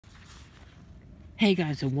Hey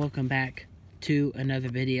guys, and welcome back to another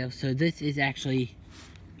video. So this is actually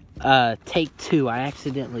take 2. I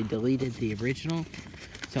accidentally deleted the original,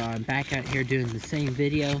 so I'm back out here doing the same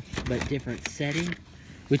video but different setting,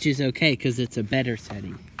 which is okay because it's a better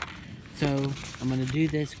setting. So I'm gonna do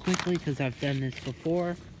this quickly because I've done this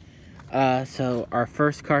before. So our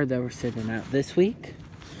first card that we're sending out this week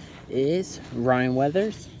is Ryan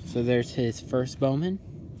Weathers. So there's his first Bowman,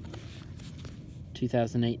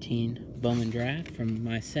 2018 Bowman draft from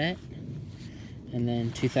my set, and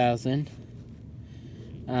then 2000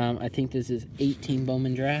 I think this is 18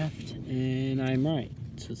 Bowman draft, and I'm right,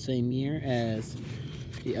 it's the same year as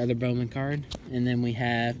the other Bowman card. And then we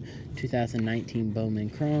have 2019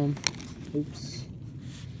 Bowman Chrome, oops,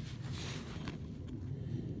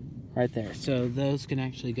 right there. So those can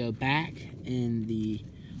actually go back in the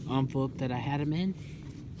envelope that I had them in.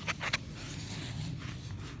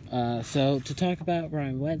 So to talk about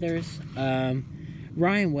Ryan Weathers,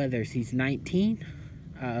 he's 19.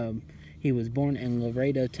 He was born in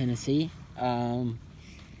Laredo, Tennessee.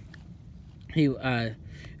 He was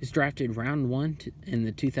drafted round 1 in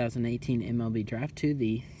the 2018 MLB draft to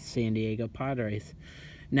the San Diego Padres.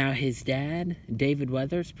 Now his dad, David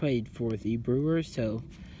Weathers, played for the Brewers, so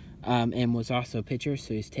and was also a pitcher,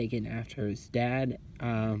 so he's taken after his dad.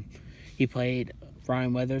 Ryan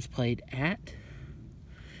Weathers played at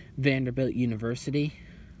Vanderbilt University,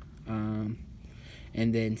 and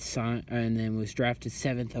then was drafted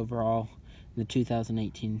 7th overall in the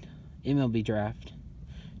 2018 MLB draft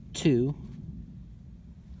to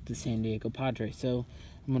the San Diego Padres. So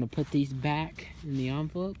I'm gonna put these back in the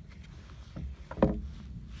envelope,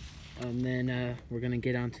 and then we're gonna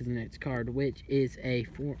get on to the next card, which is a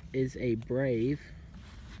Brave,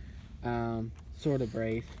 sort of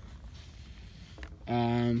Brave.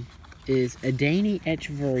 Is Adeiny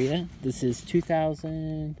Echeverria. This is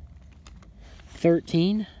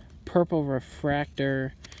 2013 Purple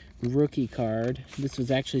Refractor rookie card. This was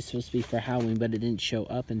actually supposed to be for Halloween, but it didn't show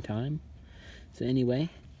up in time. So anyway,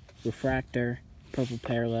 Refractor Purple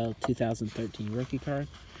Parallel 2013 rookie card.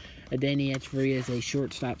 Adeiny Echeverria is a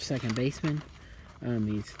shortstop second baseman.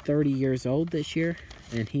 He's 30 years old this year,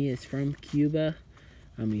 and he is from Cuba.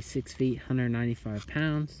 He's 6 feet, 195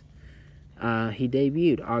 pounds. He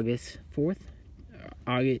debuted August 4th,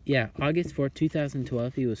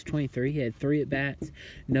 2012. He was 23. He had 3 at-bats,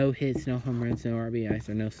 no hits, no home runs, no RBIs,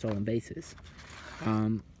 or no stolen bases.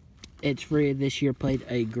 Echeverria this year played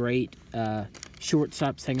a great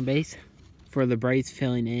shortstop second base for the Braves,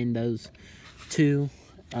 filling in those 2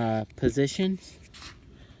 positions.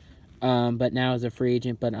 But now as a free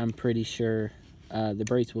agent, but I'm pretty sure the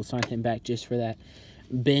Braves will sign him back just for that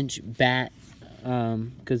bench bat,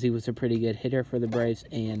 because he was a pretty good hitter for the Braves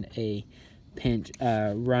and a pinch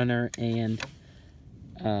runner, and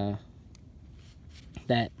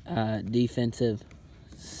that defensive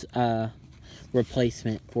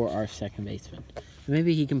replacement for our second baseman.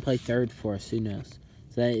 Maybe he can play third for us, who knows.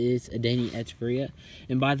 So that is Adeiny Echeverria.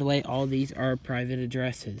 And by the way, all these are private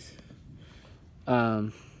addresses.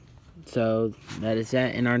 So that is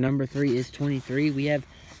that. And our number 3 is 23. We have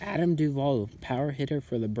Adam Duvall, power hitter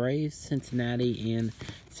for the Braves, Cincinnati, and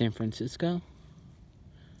San Francisco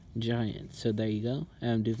Giants. So there you go,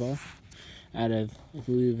 Adam Duvall out of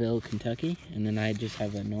Louisville, Kentucky. And then I just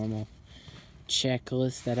have a normal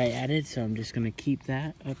checklist that I added, so I'm just going to keep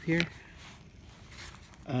that up here.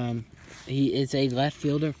 He is a left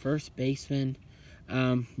fielder, first baseman,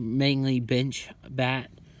 mainly bench bat.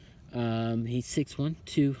 He's 6'1",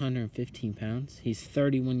 215 pounds. He's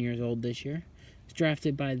 31 years old this year.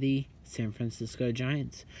 Drafted by the San Francisco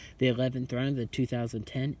Giants, the 11th round of the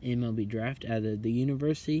 2010 MLB draft out of the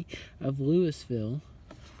University of Louisville.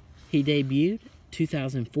 He debuted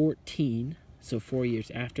 2014, so 4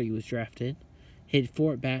 years after he was drafted. Hit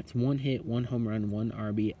 4 at-bats, 1 hit, 1 home run, 1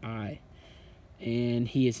 RBI. And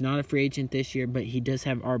he is not a free agent this year, but he does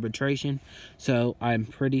have arbitration, so I'm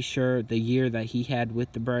pretty sure the year that he had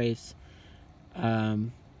with the Braves,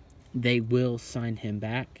 they will sign him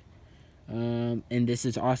back. And this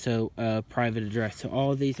is also a private address. So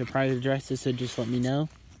all of these are private addresses, so just let me know.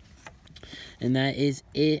 And that is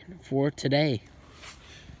it for today.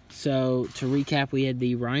 So to recap, we had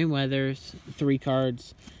the Ryan Weathers 3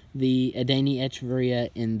 cards, the Adeiny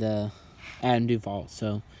Echeverria, and the Adam Duvall.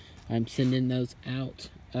 So I'm sending those out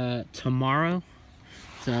tomorrow.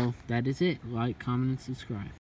 So that is it. Like, comment, and subscribe.